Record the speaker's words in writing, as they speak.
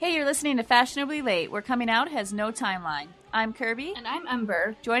you're listening to Fashionably Late, where coming out has no timeline. I'm Kirby. And I'm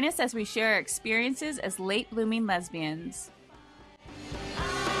Ember. Join us as we share our experiences as late-blooming lesbians.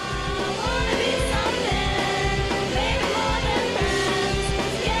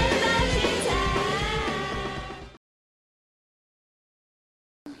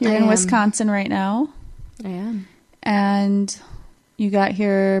 You're in Wisconsin right now. I am. And you got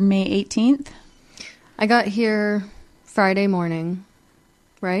here May 18th? I got here Friday morning,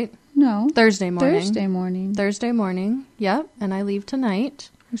 right? No. Thursday morning. Thursday morning. Yep. And I leave tonight.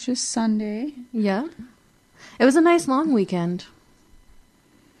 Which is Sunday. Yep. It was a nice long weekend.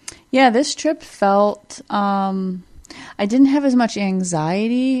 Yeah, this trip felt... I didn't have as much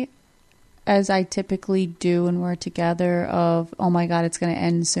anxiety as I typically do when we're together of, oh my God, it's going to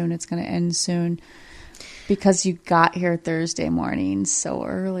end soon. Because you got here Thursday morning so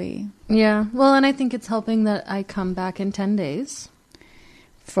early. Yeah. Well, and I think it's helping that I come back in 10 days.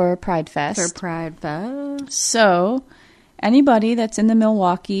 For PRIDEFEST. So, anybody that's in the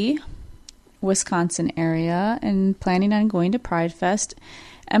Milwaukee, Wisconsin area and planning on going to PRIDEFEST,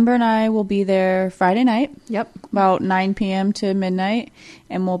 Ember and I will be there Friday night. Yep. About 9 p.m. to midnight.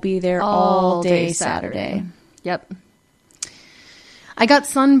 And we'll be there all day Saturday. Yep. I got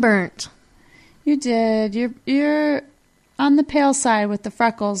sunburnt. You did. You're on the pale side with the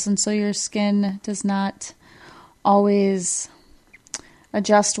freckles, and so your skin does not always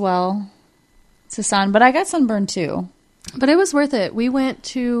adjust well to sun. But I got sunburned too. But it was worth it. We went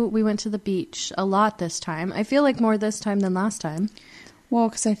to the beach a lot this time. I feel like more this time than last time. Well,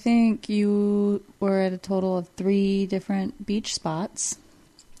 because I think you were at a total of 3 different beach spots.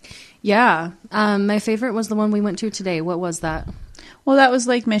 Yeah. My favorite was the one we went to today. What was that? Well, that was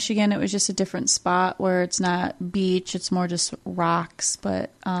Lake Michigan. It was just a different spot where it's not beach. It's more just rocks.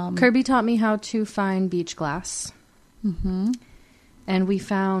 But Kirby taught me how to find beach glass. Mm-hmm.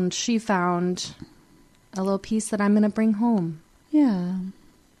 And she found a little piece that I'm going to bring home. Yeah.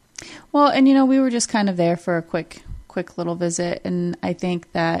 Well, and we were just kind of there for a quick little visit. And I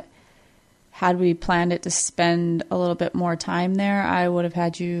think that had we planned it to spend a little bit more time there, I would have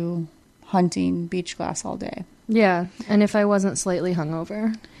had you hunting beach glass all day. Yeah, and if I wasn't slightly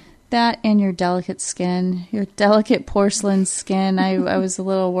hungover. That and your delicate skin, your delicate porcelain skin. I was a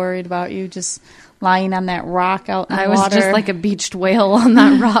little worried about you just lying on that rock out in the water. I was just like a beached whale on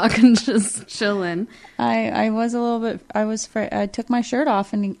that rock and just chilling. I was a little bit, I took my shirt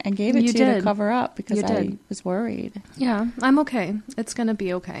off and I gave it to you to cover up because I was worried. Yeah, I'm okay. It's going to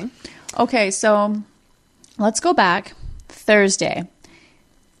be okay. Okay, so let's go back. Thursday.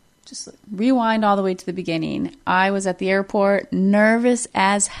 Just rewind all the way to the beginning. I was at the airport, nervous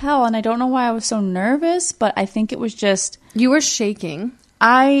as hell, and I don't know why I was so nervous, but I think it was just... You were shaking.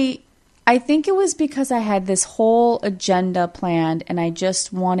 I think it was because I had this whole agenda planned, and I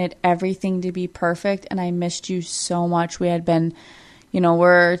just wanted everything to be perfect, and I missed you so much. We had been,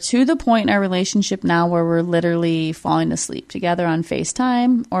 we're to the point in our relationship now where we're literally falling asleep together on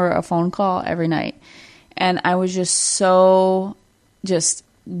FaceTime or a phone call every night, and I was just so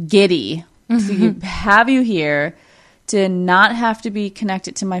giddy to have you here, to not have to be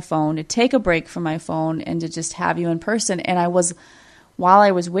connected to my phone, to take a break from my phone, and to just have you in person. And while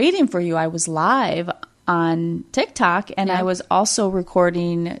I was waiting for you, I was live on TikTok, and I was also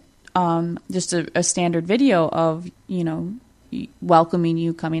recording just a standard video of, welcoming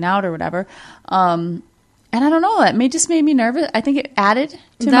you coming out or whatever. And I don't know, it just made me nervous. I think it added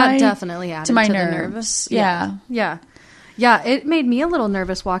to definitely added to my nerves. Yeah. Yeah, it made me a little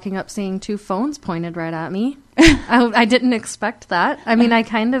nervous walking up seeing 2 phones pointed right at me. I didn't expect that. I mean, I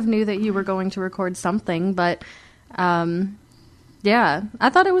kind of knew that you were going to record something, but yeah, I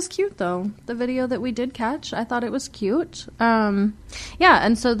thought it was cute, though. The video that we did catch, I thought it was cute. Yeah,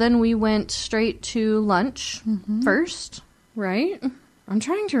 and so then we went straight to lunch first, right? I'm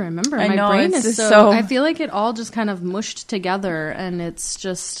trying to remember. My brain is so... I feel like it all just kind of mushed together, and it's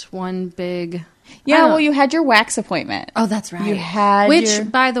just one big... Yeah, well, you had your wax appointment. Oh, that's right. You had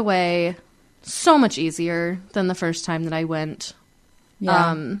by the way, so much easier than the first time that I went.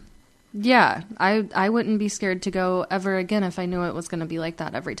 Yeah. Yeah, I wouldn't be scared to go ever again if I knew it was going to be like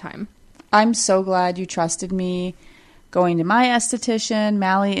that every time. I'm so glad you trusted me going to my esthetician.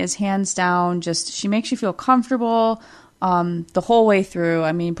 Mally is hands down she makes you feel comfortable the whole way through.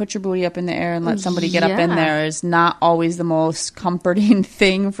 I mean, put your booty up in the air and let somebody get up in there is not always the most comforting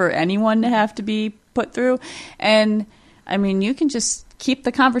thing for anyone to have to be put through. And, I mean, you can just keep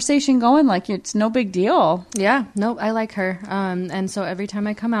the conversation going like it's no big deal. Yeah, nope, I like her. And so every time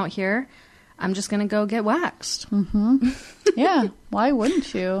I come out here, I'm just going to go get waxed. Mm-hmm. Yeah, why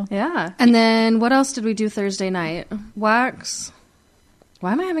wouldn't you? Yeah. And then what else did we do Thursday night? Wax.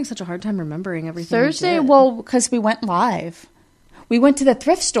 Why am I having such a hard time remembering everything? Thursday, well, because we went live. We went to the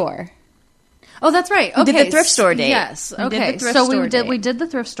thrift store. Oh, that's right. Okay. We did the thrift store date. Yes. Okay. So we did the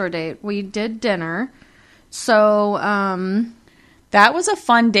thrift store date. We did dinner. So that was a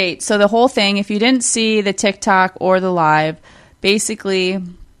fun date. So the whole thing, if you didn't see the TikTok or the live, basically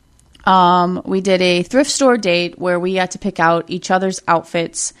we did a thrift store date where we had to pick out each other's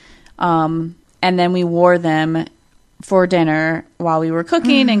outfits, and then we wore them for dinner while we were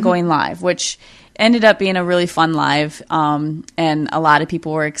cooking and going live, which ended up being a really fun live, and a lot of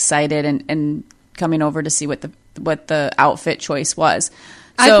people were excited and coming over to see what the outfit choice was.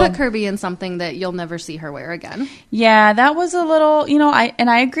 So, I put Kirby in something that you'll never see her wear again. Yeah, that was a little,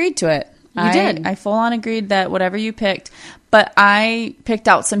 I agreed to it. You did. I full on agreed that whatever you picked, but I picked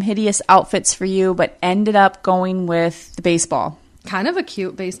out some hideous outfits for you, but ended up going with the baseball. Kind of a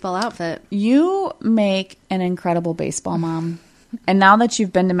cute baseball outfit. You make an incredible baseball mom. And now that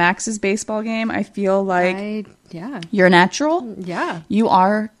you've been to Max's baseball game, I feel like you're natural. Yeah. You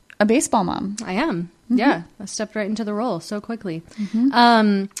are a baseball mom. I am. Mm-hmm. Yeah. I stepped right into the role so quickly.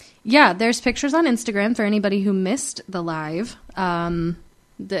 Mm-hmm. There's pictures on Instagram for anybody who missed the live. There's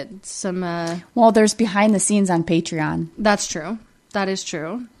behind the scenes on Patreon. That's true. That is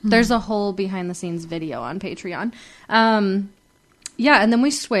true. Mm-hmm. There's a whole behind the scenes video on Patreon. And then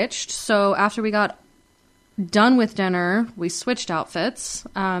we switched. So after we got done with dinner, we switched outfits.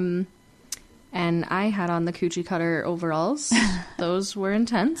 And I had on the coochie cutter overalls. Those were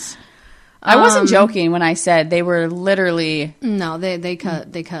intense. I wasn't joking when I said they were literally. No, they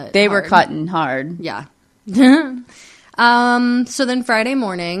cut. They hard. Were cutting hard. Yeah. So then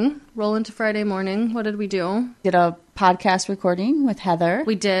roll into Friday morning. What did we do? Did a podcast recording with Heather.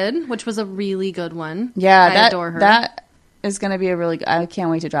 We did, which was a really good one. Yeah, I adore her. That is going to be I can't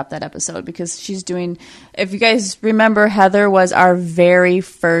wait to drop that episode because she's doing, if you guys remember, Heather was our very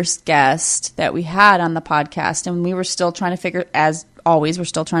first guest that we had on the podcast, and we were still trying to we're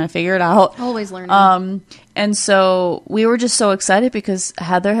still trying to figure it out. Always learning. And so we were just so excited because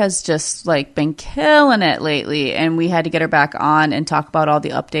Heather has just been killing it lately, and we had to get her back on and talk about all the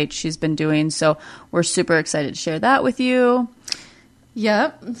updates she's been doing. So we're super excited to share that with you.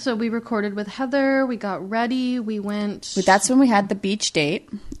 Yep. So we recorded with Heather. We got ready. We went. That's when we had the beach date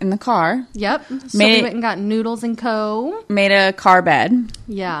in the car. Yep. So we went and got Noodles & Co. Made a car bed.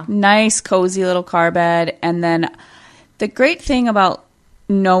 Yeah. Nice, cozy little car bed. And then the great thing about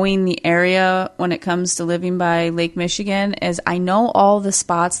knowing the area when it comes to living by Lake Michigan is I know all the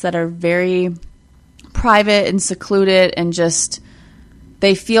spots that are very private and secluded and just...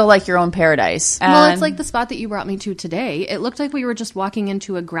 They feel like your own paradise. Well, it's like the spot that you brought me to today. It looked like we were just walking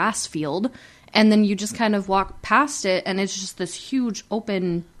into a grass field, and then you just kind of walk past it, and it's just this huge,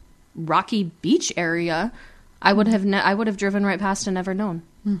 open, rocky beach area. I would have driven right past and never known.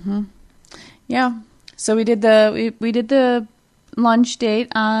 Mm-hmm. Yeah. So we did the lunch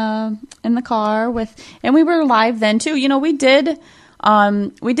date in the car and we were live then too. We did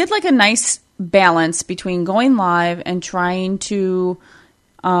like a nice balance between going live and trying to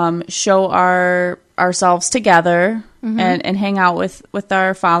show ourselves together and hang out with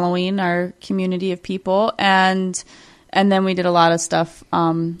our following, our community of people, and then we did a lot of stuff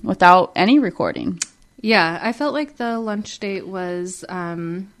without any recording. Yeah, I felt like the lunch date was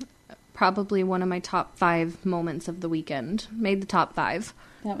probably one of my top 5 moments of the weekend. Made the top 5.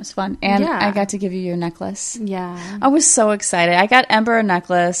 That was fun. And I got to give you your necklace. Yeah. I was so excited. I got Ember a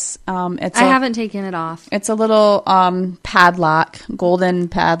necklace. I haven't taken it off. It's a little padlock, golden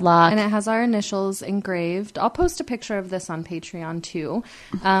padlock. And it has our initials engraved. I'll post a picture of this on Patreon too.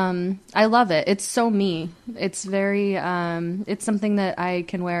 I love it. It's so me. It's very, it's something that I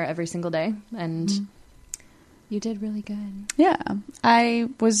can wear every single day. And you did really good. Yeah. I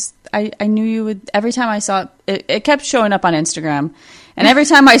knew you would, every time I saw it kept showing up on Instagram. And every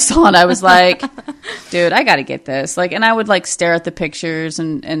time I saw it, I was like, dude, I got to get this. And I would stare at the pictures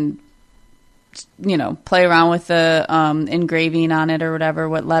and play around with the engraving on it or whatever,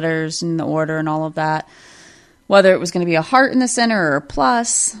 what letters and the order and all of that. Whether it was going to be a heart in the center or a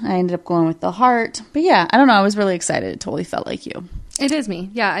plus. I ended up going with the heart. But yeah, I don't know. I was really excited. It totally felt like you. It is me.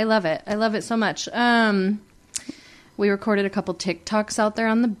 Yeah, I love it. I love it so much. We recorded a couple TikToks out there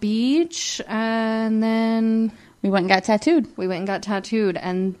on the beach, and then... We went and got tattooed.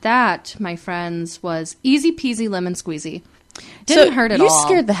 And that, my friends, was easy peasy lemon squeezy. Didn't hurt at all. You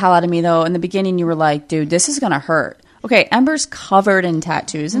scared the hell out of me, though. In the beginning, you were like, dude, this is going to hurt. Okay, Ember's covered in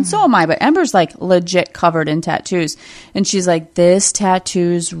tattoos, and so am I, but Ember's like legit covered in tattoos. And she's like, this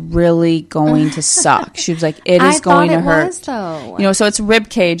tattoo's really going to suck. She was like, it is going to hurt. Was, though. You know, so it's rib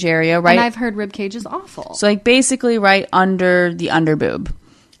cage area, right? And I've heard rib cage is awful. So like basically right under the underboob.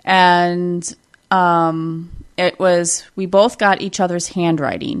 And we both got each other's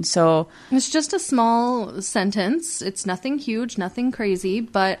handwriting. So it's just a small sentence. It's nothing huge, nothing crazy.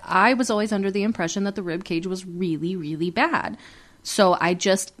 But I was always under the impression that the rib cage was really, really bad. So I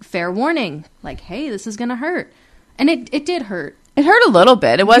just, fair warning, like, hey, this is going to hurt. And it did hurt. It hurt a little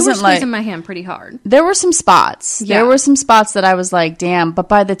bit. It wasn't you were squeezing my hand pretty hard. There were some spots. Yeah. There were some spots that I was like, damn. But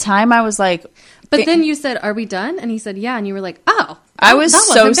by the time I was like... But then you said, are we done? And he said, yeah. And you were like, oh, I was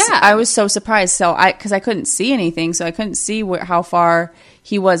bad. so surprised. So because I couldn't see anything. So I couldn't see how far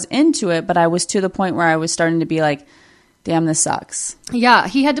he was into it. But I was to the point where I was starting to be like, damn, this sucks. Yeah.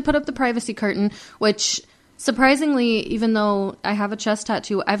 He had to put up the privacy curtain, which... Surprisingly, even though I have a chest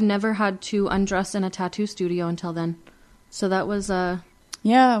tattoo, I've never had to undress in a tattoo studio until then. So that was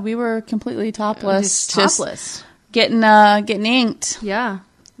yeah, we were completely topless. Topless. Just getting inked. Yeah.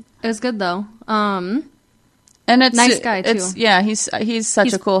 It was good though. And it's nice guy too. Yeah, he's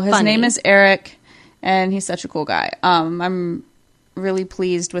such a cool. His name is Eric, and he's such a cool guy. I'm really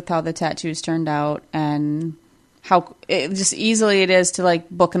pleased with how the tattoos turned out and how just easily it is to like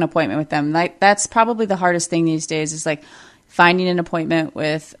book an appointment with them. Like that's probably the hardest thing these days is like finding an appointment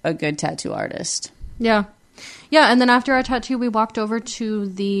with a good tattoo artist. Yeah. Yeah, and then after our tattoo we walked over to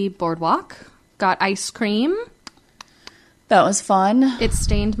the boardwalk, got ice cream. That was fun. It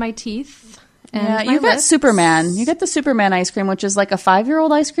stained my teeth. And yeah, my you got lips. Superman. You got the Superman ice cream, which is like a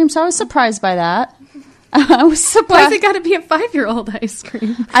 5-year-old ice cream, so I was surprised by that. I was surprised. Why's it got to be a 5-year-old ice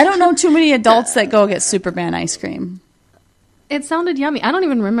cream? I don't know too many adults that go get Superman ice cream. It sounded yummy. I don't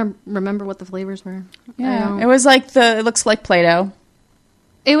even remember what the flavors were. Yeah, it was like it looks like Play-Doh.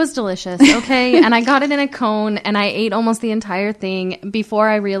 It was delicious, okay? And I got it in a cone, and I ate almost the entire thing before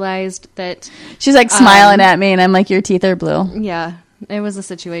I realized that... She's like smiling at me, and I'm like, your teeth are blue. Yeah, it was a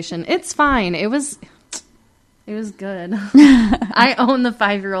situation. It's fine. It was good. I own the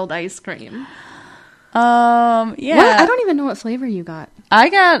 5-year-old ice cream. Yeah. What? I don't even know what flavor you got. I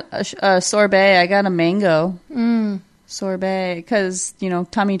got a sorbet. I got a mango sorbet because,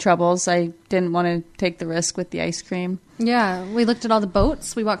 tummy troubles. I didn't want to take the risk with the ice cream. Yeah. We looked at all the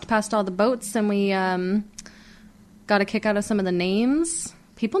boats. We walked past all the boats and we got a kick out of some of the names.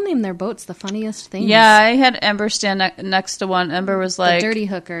 People name their boats the funniest things. Yeah, I had Ember stand next to one. Ember was like... The Dirty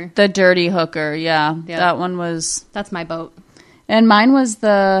Hooker. The Dirty Hooker, yeah. Yep. That one was... That's my boat. And mine was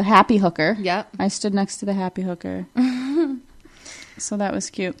the Happy Hooker. Yep. I stood next to the Happy Hooker. So that was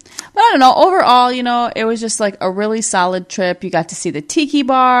cute. But I don't know. Overall, it was just like a really solid trip. You got to see the Tiki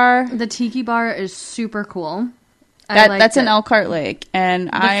Bar. The Tiki Bar is super cool. That's in Elkhart Lake. And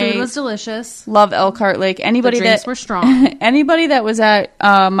the food was delicious. Love Elkhart Lake. The drinks were strong. Anybody that was at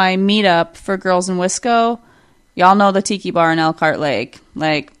my meetup for Girls in Wisco, y'all know the Tiki Bar in Elkhart Lake.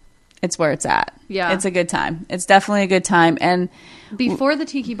 Like, it's where it's at. Yeah. It's a good time. It's definitely a good time. And before the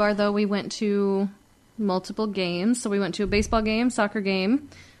Tiki Bar, though, we went to multiple games. So we went to a baseball game, soccer game.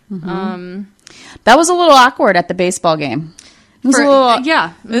 Mm-hmm. That was a little awkward at the baseball game.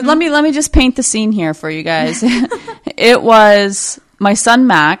 Yeah. Mm-hmm. Let me just paint the scene here for you guys. It was my son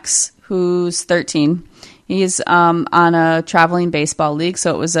Max, who's 13. He's on a traveling baseball league,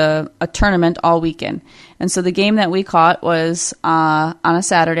 so it was a tournament all weekend. And so the game that we caught was on a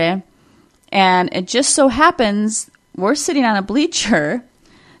Saturday, and it just so happens we're sitting on a bleacher.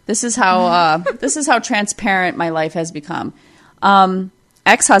 This is how transparent my life has become.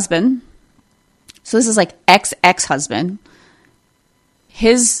 Ex-husband. So this is like ex-husband.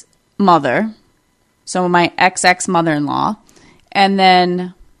 His mother. So my ex-mother-in-law. And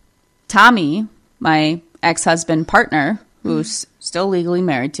then Tommy, my ex-husband partner, who's still legally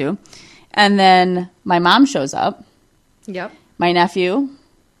married to. And then my mom shows up. Yep. My nephew.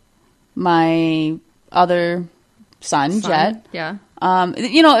 My other son, Jet. Yeah.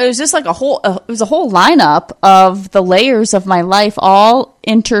 It was just like a whole lineup of the layers of my life all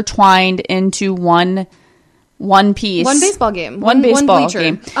intertwined into one piece. One baseball game. One baseball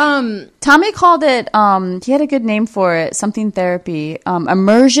game. Tommy called it, he had a good name for it, something therapy,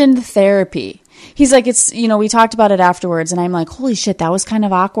 immersion therapy. He's like, it's, we talked about it afterwards, and I'm like, holy shit, that was kind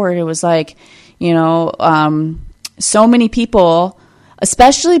of awkward. It was like, so many people,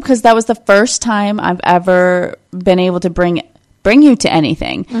 especially because that was the first time I've ever been able to bring you to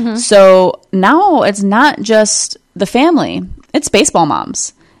anything. Mm-hmm. So now it's not just the family, it's baseball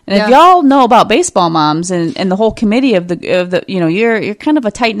moms. And if y'all know about baseball moms and the whole committee of the you're kind of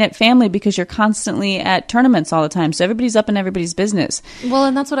a tight knit family because you're constantly at tournaments all the time. So everybody's up in everybody's business. Well,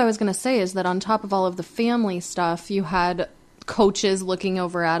 and that's what I was going to say is that on top of all of the family stuff, you had coaches looking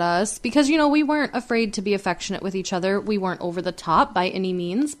over at us because, we weren't afraid to be affectionate with each other. We weren't over the top by any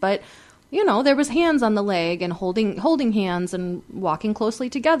means, but there was hands on the leg and holding hands and walking closely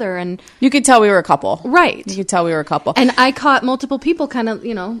together. And you could tell we were a couple. Right. You could tell we were a couple. And I caught multiple people kind of,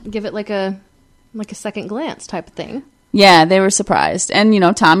 give it like a second glance type of thing. Yeah, they were surprised.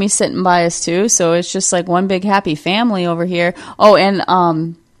 And, Tommy's sitting by us too. So it's just like one big happy family over here. Oh,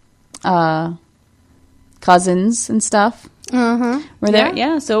 and cousins and stuff. Were there?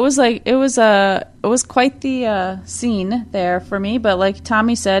 Yeah. So it was quite the scene there for me. But like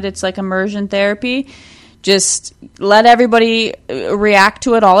Tommy said, it's like immersion therapy. Just let everybody react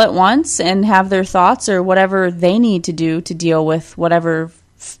to it all at once and have their thoughts or whatever they need to do to deal with whatever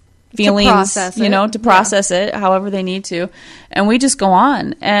feelings, to process it however they need to. And we just go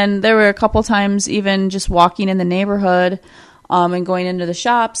on. And there were a couple times even just walking in the neighborhood and going into the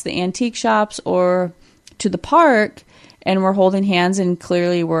shops, the antique shops, or to the park, and we're holding hands and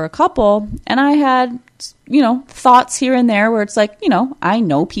clearly we're a couple. And I had, thoughts here and there where it's like, I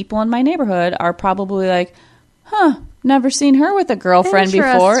know people in my neighborhood are probably like, never seen her with a girlfriend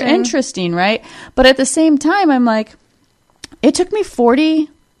before. Interesting, right? But at the same time, I'm like, it took me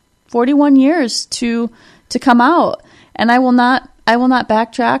 41 years to come out, and I will not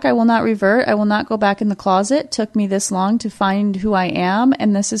backtrack. I will not revert. I will not go back in the closet. It took me this long to find who I am,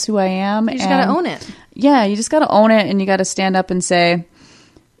 and this is who I am. You just got to own it. Yeah, you just got to own it, and you got to stand up and say,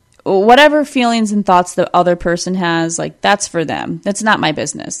 whatever feelings and thoughts the other person has, like, that's for them. That's not my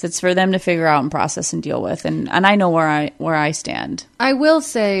business. It's for them to figure out and process and deal with, and I know where I stand. I will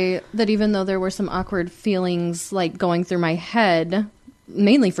say that even though there were some awkward feelings, like, going through my head,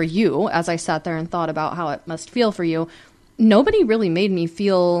 mainly for you, as I sat there and thought about how it must feel for you, nobody really made me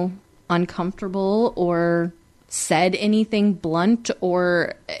feel uncomfortable or said anything blunt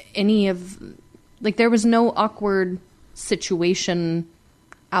or any of... Like, there was no awkward situation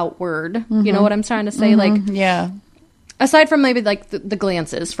outward. Mm-hmm. You know what I'm trying to say? Mm-hmm. Like, yeah. Aside from maybe, like, the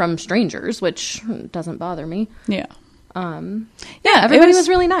glances from strangers, which doesn't bother me. Yeah. Everybody was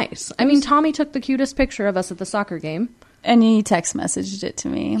really nice. I mean, Tommy took the cutest picture of us at the soccer game. And he text messaged it to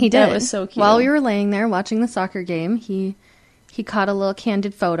me. He did. That was so cute. While we were laying there watching the soccer game, he caught a little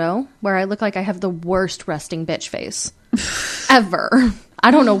candid photo where I look like I have the worst resting bitch face ever. I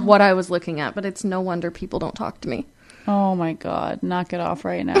don't know what I was looking at, but it's no wonder people don't talk to me. Oh, my God. Knock it off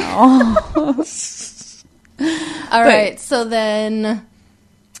right now. All right. So then,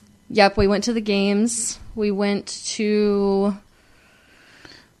 we went to the games. We went to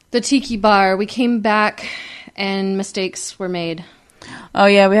the tiki bar. We came back, and mistakes were made. Oh,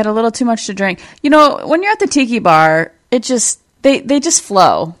 yeah. We had a little too much to drink. When you're at the tiki bar, it just... They just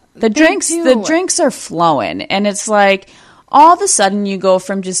flow. The drinks are flowing, and it's like... All of a sudden, you go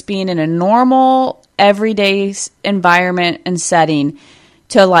from just being in a normal, everyday environment and setting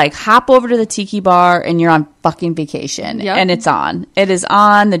to, like, hop over to the tiki bar and you're on fucking vacation. Yep. And it's on. It is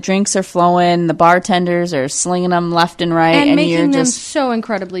on. The drinks are flowing. The bartenders are slinging them left and right. And making them so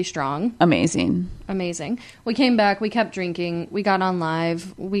incredibly strong. Amazing. We came back. We kept drinking. We got on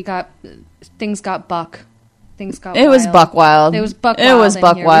live. Things got buck. It was buck wild. It was buck wild. We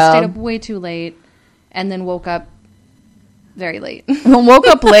stayed up way too late and then woke up very late. Woke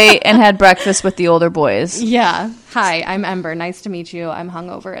up late and had breakfast with the older boys. Yeah. Hi, I'm Ember. Nice to meet you. I'm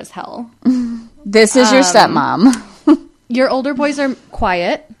hungover as hell. This is your stepmom. Your older boys are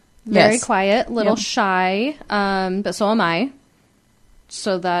quiet. Very quiet. Little shy. But so am I.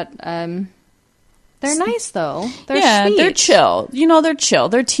 So that... they're nice, though. They're sweet. They're chill. They're chill.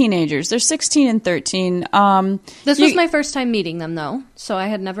 They're teenagers. They're 16 and 13. This was my first time meeting them, though. So I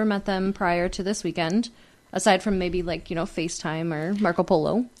had never met them prior to this weekend. Aside from maybe, like, FaceTime or Marco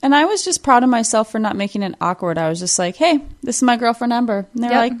Polo. And I was just proud of myself for not making it awkward. I was just like, hey, this is my girlfriend, Ember. And they're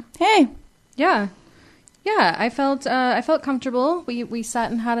like, hey. Yeah. Yeah, I felt comfortable. We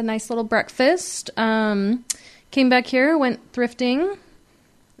sat and had a nice little breakfast. Came back here, went thrifting,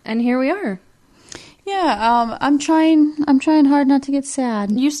 and here we are. Yeah, I'm trying hard not to get sad.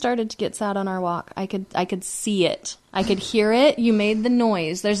 You started to get sad on our walk. I could see it. I could hear it. You made the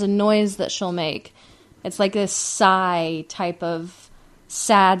noise. There's a noise that she'll make. It's like this sigh type of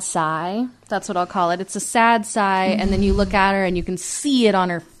sad sigh. That's what I'll call it. It's a sad sigh, and then you look at her, and you can see it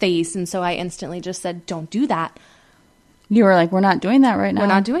on her face, and so I instantly just said, don't do that. You were like, we're not doing that right now. We're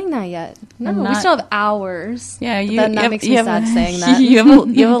not doing that yet. No, we still have hours. Yeah, that makes me sad saying that. You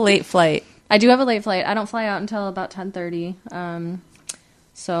have a late flight. I do have a late flight. I don't fly out until about 10:30.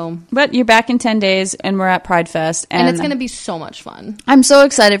 So, but you're back in 10 days, and we're at PrideFest, and it's going to be so much fun. I'm so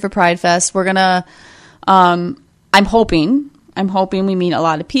excited for PrideFest. We're gonna. I'm hoping we meet a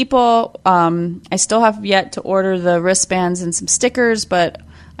lot of people. I still have yet to order the wristbands and some stickers, but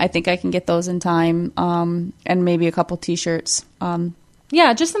I think I can get those in time. And maybe a couple T-shirts.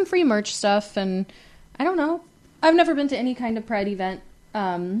 Yeah, just some free merch stuff, and I don't know. I've never been to any kind of Pride event.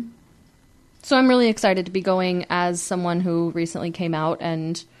 So I'm really excited to be going as someone who recently came out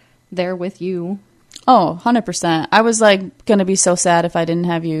and there with you. Oh, 100%. I was like going to be so sad if I didn't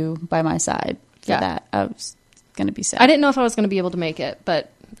have you by my side for that. I was going to be sad. I didn't know if I was going to be able to make it, but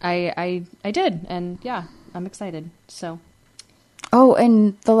I did. And yeah, I'm excited. So. Oh,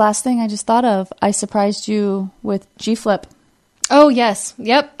 and the last thing I just thought of, I surprised you with G-Flip. Oh, yes.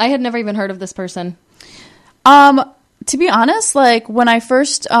 Yep. I had never even heard of this person. To be honest, like when I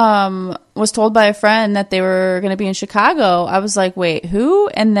first was told by a friend that they were going to be in Chicago, I was like, wait, who?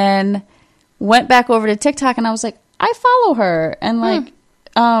 And then went back over to TikTok and I was like, I follow her. And like,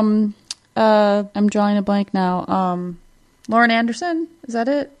 I'm drawing a blank now. Lauren Anderson, is that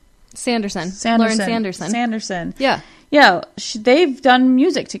it? Sanderson. Lauren Sanderson. Yeah. Yeah, they've done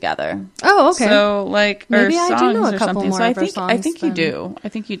music together. Oh, okay. So, like, maybe or I songs do know a or couple something. more So of her songs. I think you do. I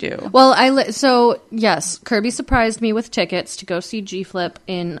think you do. Well, so yes, Kirby surprised me with tickets to go see G-Flip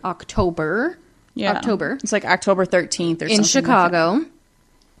in October. Yeah, October. It's like October 13th or something in Chicago. Like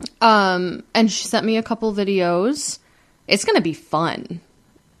that. And she sent me a couple videos. It's gonna be fun.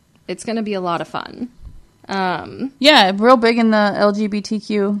 It's gonna be a lot of fun. Yeah, real big in the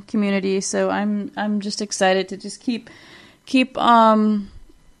LGBTQ community, so I'm just excited to just keep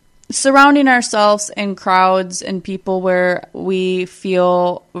surrounding ourselves in crowds and people where we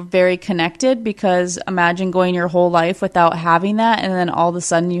feel very connected, because imagine going your whole life without having that, and then all of a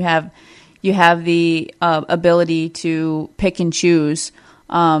sudden you have the ability to pick and choose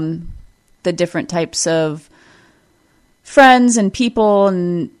the different types of friends and people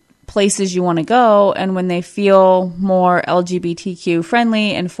and places you want to go, and when they feel more LGBTQ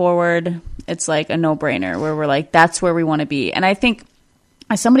friendly and forward, it's like a no-brainer where we're like, that's where we want to be. And I think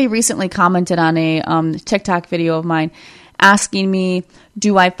somebody recently commented on a TikTok video of mine asking me,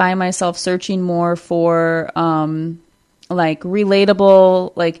 do I find myself searching more for like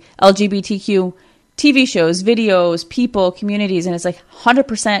relatable, like LGBTQ TV shows, videos, people, communities? And it's like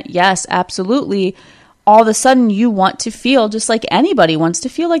 100% yes, absolutely. All of a sudden you want to feel just like anybody wants to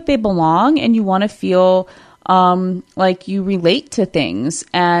feel like they belong, and you want to feel like you relate to things.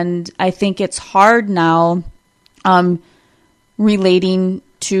 And I think it's hard now relating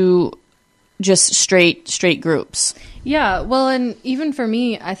to just straight groups. Yeah, well, and even for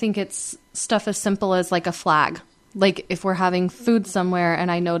me, I think it's stuff as simple as like a flag. Like if we're having food somewhere and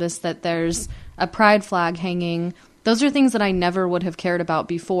I notice that there's a pride flag hanging, those are things that I never would have cared about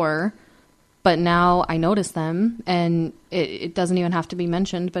before. But now I notice them, and it doesn't even have to be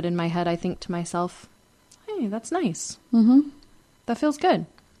mentioned. But in my head, I think to myself, hey, that's nice. Mm-hmm. That feels good.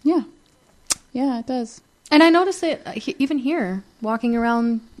 Yeah. Yeah, it does. And I notice it even here, walking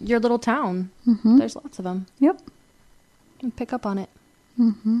around your little town. Mm-hmm. There's lots of them. Yep. And pick up on it.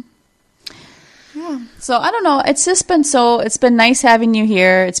 Mm-hmm. Yeah. So I don't know. It's just been it's been nice having you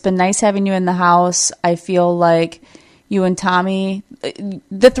here. It's been nice having you in the house. I feel like you and Tommy,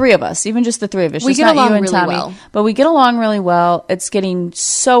 the three of us, even just the three of us. We get along really well. But we get along really well. It's getting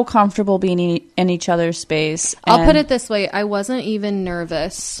so comfortable being in each other's space. I'll put it this way. I wasn't even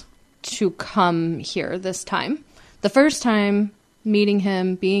nervous to come here this time. The first time meeting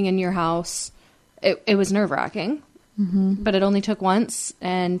him, being in your house, it was nerve-wracking. Mm-hmm. But it only took once,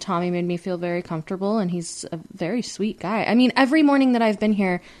 and Tommy made me feel very comfortable, and he's a very sweet guy. I mean, every morning that I've been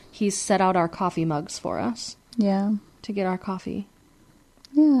here, he's set out our coffee mugs for us. Yeah. To get our coffee.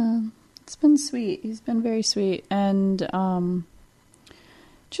 Yeah. It's been sweet. He's been very sweet. And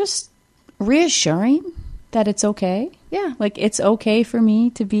just reassuring that it's okay. Yeah. Like, it's okay for me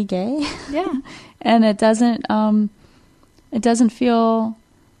to be gay. Yeah. And it doesn't feel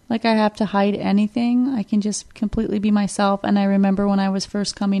like I have to hide anything. I can just completely be myself. And I remember when I was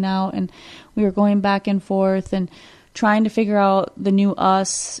first coming out and we were going back and forth and trying to figure out the new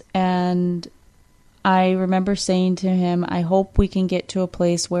us. And I remember saying to him, I hope we can get to a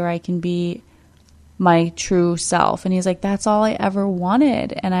place where I can be my true self. And he's like, that's all I ever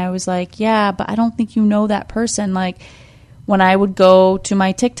wanted. And I was like, yeah, but I don't think you know that person. Like, when I would go to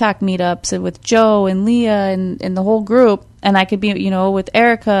my TikTok meetups with Joe and Leah and the whole group, and I could be, with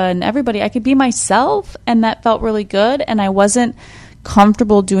Erica and everybody, I could be myself, and that felt really good. And I wasn't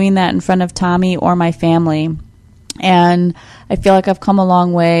comfortable doing that in front of Tommy or my family. And I feel like I've come a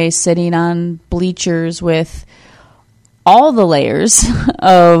long way sitting on bleachers with all the layers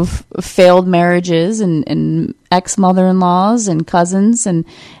of failed marriages and ex-mother-in-laws and cousins and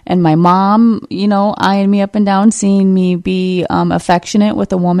my mom, eyeing me up and down, seeing me be affectionate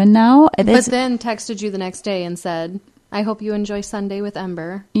with a woman now. But then texted you the next day and said, I hope you enjoy Sunday with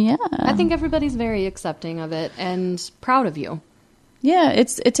Ember. Yeah. I think everybody's very accepting of it and proud of you. Yeah,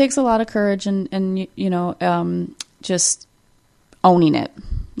 it takes a lot of courage and just owning it.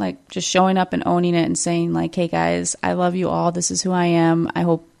 Like, just showing up and owning it and saying, like, hey, guys, I love you all. This is who I am. I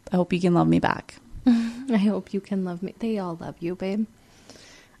hope you can love me back. I hope you can love me. They all love you, babe.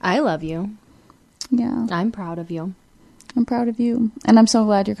 I love you. Yeah. I'm proud of you. I'm proud of you. And I'm so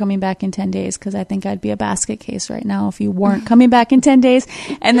glad you're coming back in 10 days because I think I'd be a basket case right now if you weren't coming back in 10 days.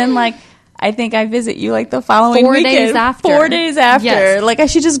 And then, like, I think I visit you, like, the following 4 weekend. days after. 4 days after. Yes. Like, I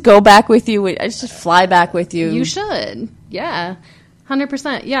should just go back with you. I should fly back with you. You should. Yeah.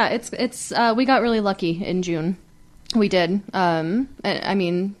 100%. Yeah, it's we got really lucky in June. We did. I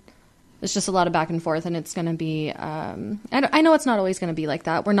mean, it's just a lot of back and forth, and it's going to be, I know it's not always going to be like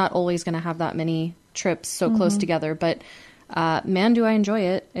that. We're not always going to have that many trips so close together, but, man, do I enjoy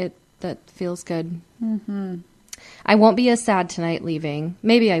it. That feels good. Mm-hmm. I won't be as sad tonight leaving.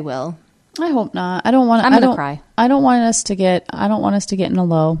 Maybe I will. I hope not. I'm going to cry. I don't want us to get in a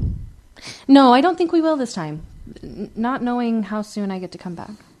low. No, I don't think we will this time. Not knowing how soon I get to come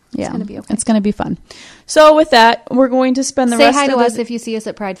back. Yeah, it's going to be okay. It's going to be fun. So with that, we're going to spend the rest of the... Say hi to us if you see us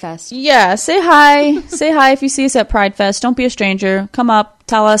at PrideFest. Yeah, say hi. Say hi if you see us at PrideFest. Don't be a stranger. Come up,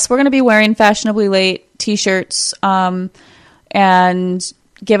 tell us. We're going to be wearing Fashionably Late t-shirts and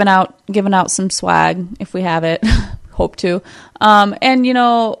giving out some swag if we have it. Hope to.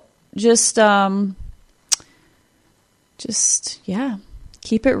 And, just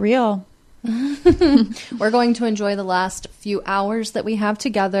keep it real. We're going to enjoy the last few hours that we have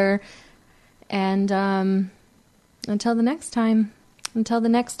together, and until the next time,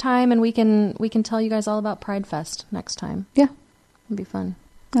 and we can tell you guys all about Pride Fest next time. Yeah, it'll be fun.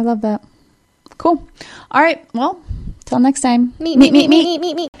 I love that. Cool. All right. Well, till next time.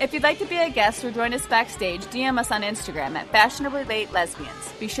 Meet. If you'd like to be a guest or join us backstage, DM us on Instagram at Fashionably Late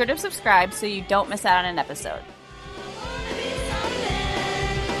Lesbians. Be sure to subscribe so you don't miss out on an episode.